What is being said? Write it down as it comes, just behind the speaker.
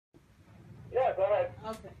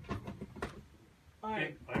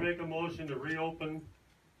right. I make a motion to reopen,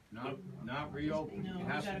 Not reopen, No, it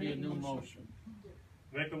we has to gotta be a make a new motion.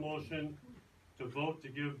 to vote to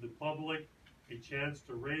give the public a chance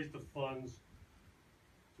to raise the funds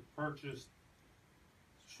to purchase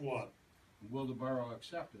Schwab Will the borough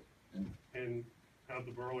accept it? and have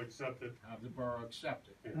the borough accept it. Have the borough accept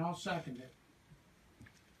it? And I'll second it.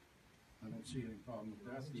 I don't see any problem with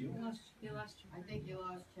that, do you? You lost. I think you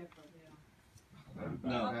lost Chipper.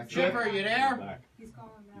 No. Chipper, you there? He's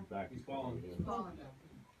calling He's back. back. He's calling. Calling.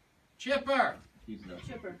 Chipper! He's there.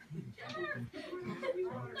 Chipper.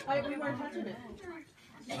 Wait, we weren't touching it.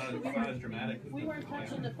 It's not as dramatic. We weren't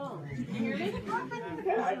touching the phone. Did you hear me?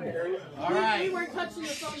 All We right, weren't touching the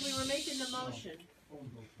phone, we were making the motion.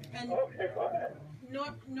 And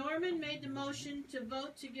Norman made the motion to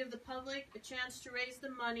vote to give the public a chance to raise the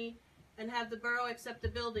money and have the borough accept the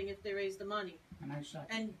building if they raise the money. And I second.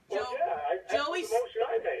 And Well, yeah, that's Joey's- the motion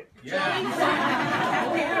I made. yeah,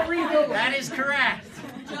 that is correct.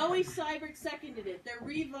 Joey Seibert seconded it. They're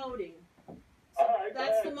re-voting. All right,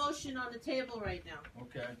 That's go the ahead. motion on the table right now.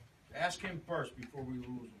 Okay, ask him first before we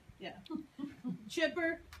lose him.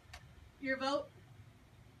 Chipper, your vote?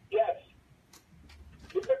 Yes.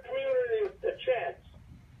 Give the community a chance.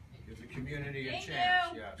 Give the community a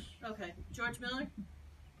chance, yes. Okay. George Miller?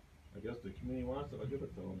 I guess the community wants it, I'll give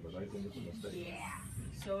it to them, but I think it's a mistake.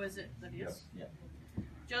 So is it? Yes. Yeah.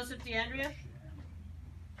 Joseph DeAndrea?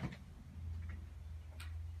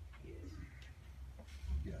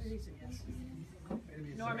 Yes.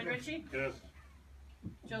 Norman Ritchie? Yes.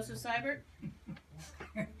 Joseph Seibert?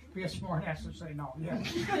 Be a smart ass to say no, yes.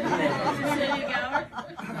 Celia Gower?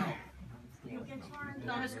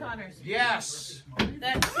 Thomas Connors? Yes.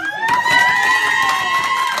 That's...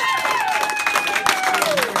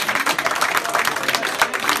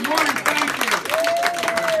 Good morning, thank you.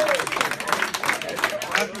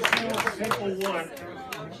 That's a simple one.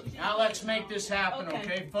 Now let's make this happen,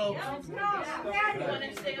 okay, folks? You want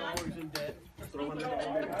to stay on? I